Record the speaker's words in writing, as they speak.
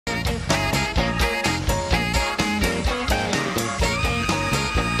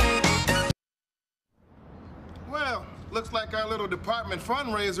looks like our little department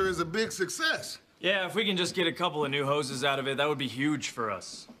fundraiser is a big success. Yeah, if we can just get a couple of new hoses out of it, that would be huge for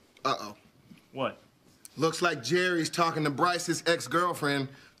us. Uh-oh. What? Looks like Jerry's talking to Bryce's ex-girlfriend.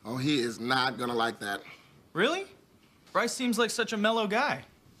 Oh, he is not gonna like that. Really? Bryce seems like such a mellow guy.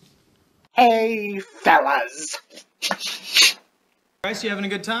 Hey, fellas. Bryce, you having a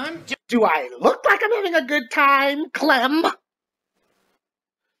good time? Do I look like I'm having a good time, Clem?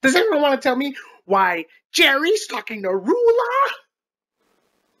 Does anyone want to tell me why Jerry's talking to Rula?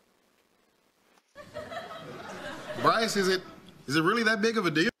 Bryce, is it really that big of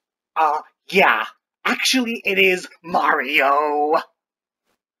a deal? Yeah. Actually, it is Mario.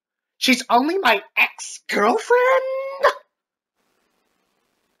 She's only my ex-girlfriend?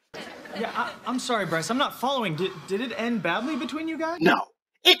 Yeah, I'm sorry, Bryce. I'm not following. Did it end badly between you guys? No.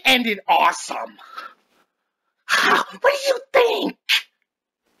 It ended awesome. What do you think?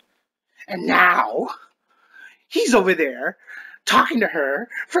 And now, he's over there talking to her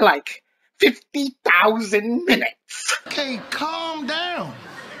for like 50,000 minutes. Okay, calm down.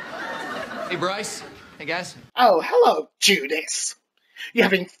 Hey, Bryce. Hey, guys. Oh, hello, Judas. You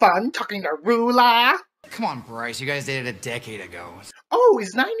having fun talking to Rula? Come on, Bryce. You guys dated a decade ago. Oh,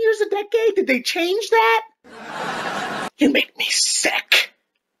 is 9 years a decade? Did they change that? You make me sick.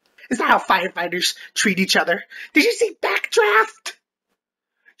 Is that how firefighters treat each other? Did you see Backdraft?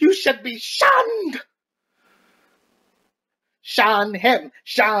 You should be shunned. Shun him.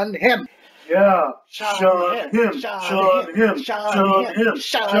 Shun him. Yeah, Shun him, shun him, shun him,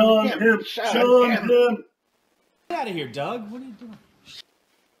 shun him. Get out of here, Doug. What are you doing?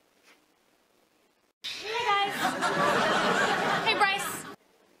 Hey, guys. Hey, Bryce.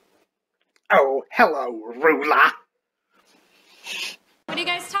 Oh, hello, Rula. What are you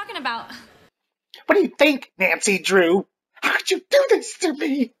guys talking about? What do you think, Nancy Drew? How could you do this to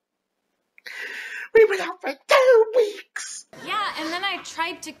me? We went out for 2 weeks. Yeah, and then I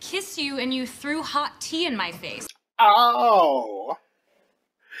tried to kiss you and you threw hot tea in my face. Oh.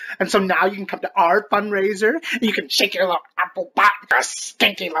 And so now you can come to our fundraiser and you can shake your little apple butt. You're a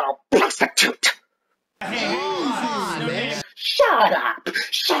stinky little prostitute. Hey, come on, man. Shut up.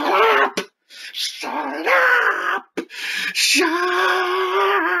 Shut up. Shut up. Shut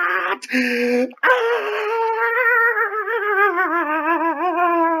up.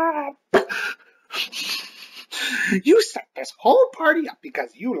 You set this whole party up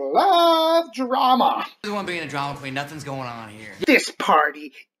because you love drama. You're the one being a drama queen. Nothing's going on here. This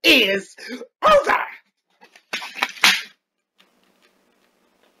party is over.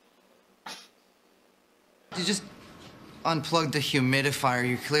 You just unplugged the humidifier.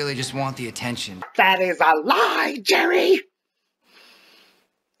 You clearly just want the attention. That is a lie, Jerry.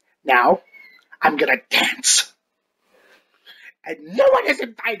 Now, I'm gonna dance. And no one is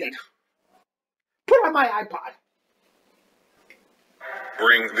invited. Put on my iPod.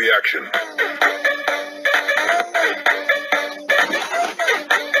 Bring the action.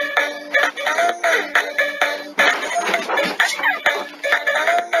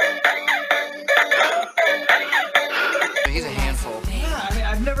 He's a handful. Yeah, I mean,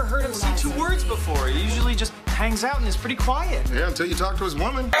 I've never heard him say 2 words before. He usually just hangs out and is pretty quiet. Yeah, until you talk to his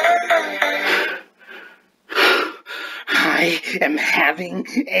woman. I am having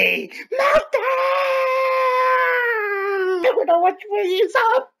a meltdown. I don't know which way is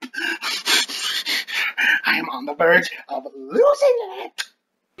up. I am on the verge of losing it.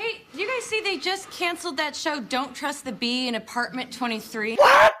 Hey, do you guys see they just canceled that show Don't Trust the Bee in Apartment 23?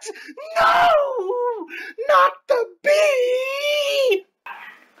 What? No! Not the bee!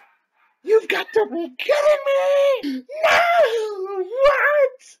 You've got to be kidding me! No!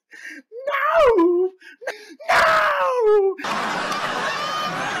 What? No! No!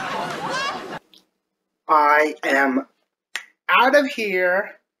 I am out of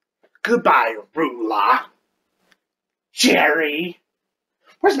here. Goodbye, Rula. Jerry.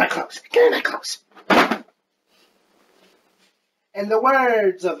 Where's my clothes? Give me my clothes. In the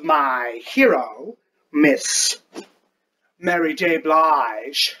words of my hero, Miss Mary J.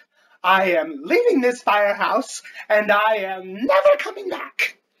 Blige, I am leaving this firehouse, and I am never coming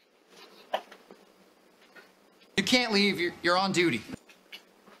back. You can't leave. You're on duty.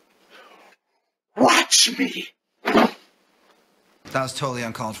 Watch me. That was totally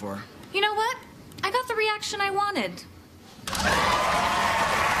uncalled for. You know what? I got the reaction I wanted.